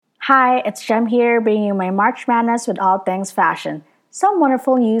Hi, it's Jem here, bringing you my March Madness with all things fashion. Some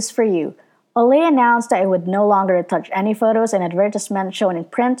wonderful news for you. Olay announced that it would no longer retouch any photos and advertisements shown in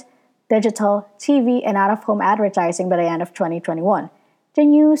print, digital, TV, and out-of-home advertising by the end of 2021. The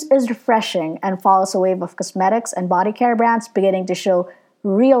news is refreshing and follows a wave of cosmetics and body care brands beginning to show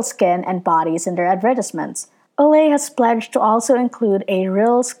real skin and bodies in their advertisements. Olay has pledged to also include a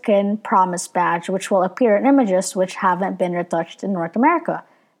Real Skin Promise badge, which will appear in images which haven't been retouched in North America.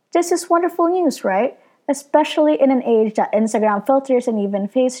 This is wonderful news, right? Especially in an age that Instagram filters and even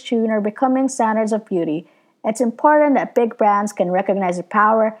Facetune are becoming standards of beauty. It's important that big brands can recognize the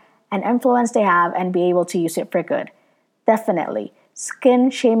power and influence they have and be able to use it for good. Definitely. Skin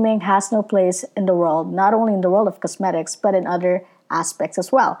shaming has no place in the world, not only in the world of cosmetics, but in other aspects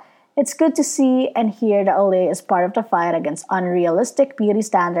as well. It's good to see and hear that Olay is part of the fight against unrealistic beauty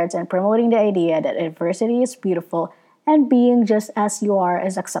standards and promoting the idea that diversity is beautiful and being just as you are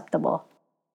is acceptable.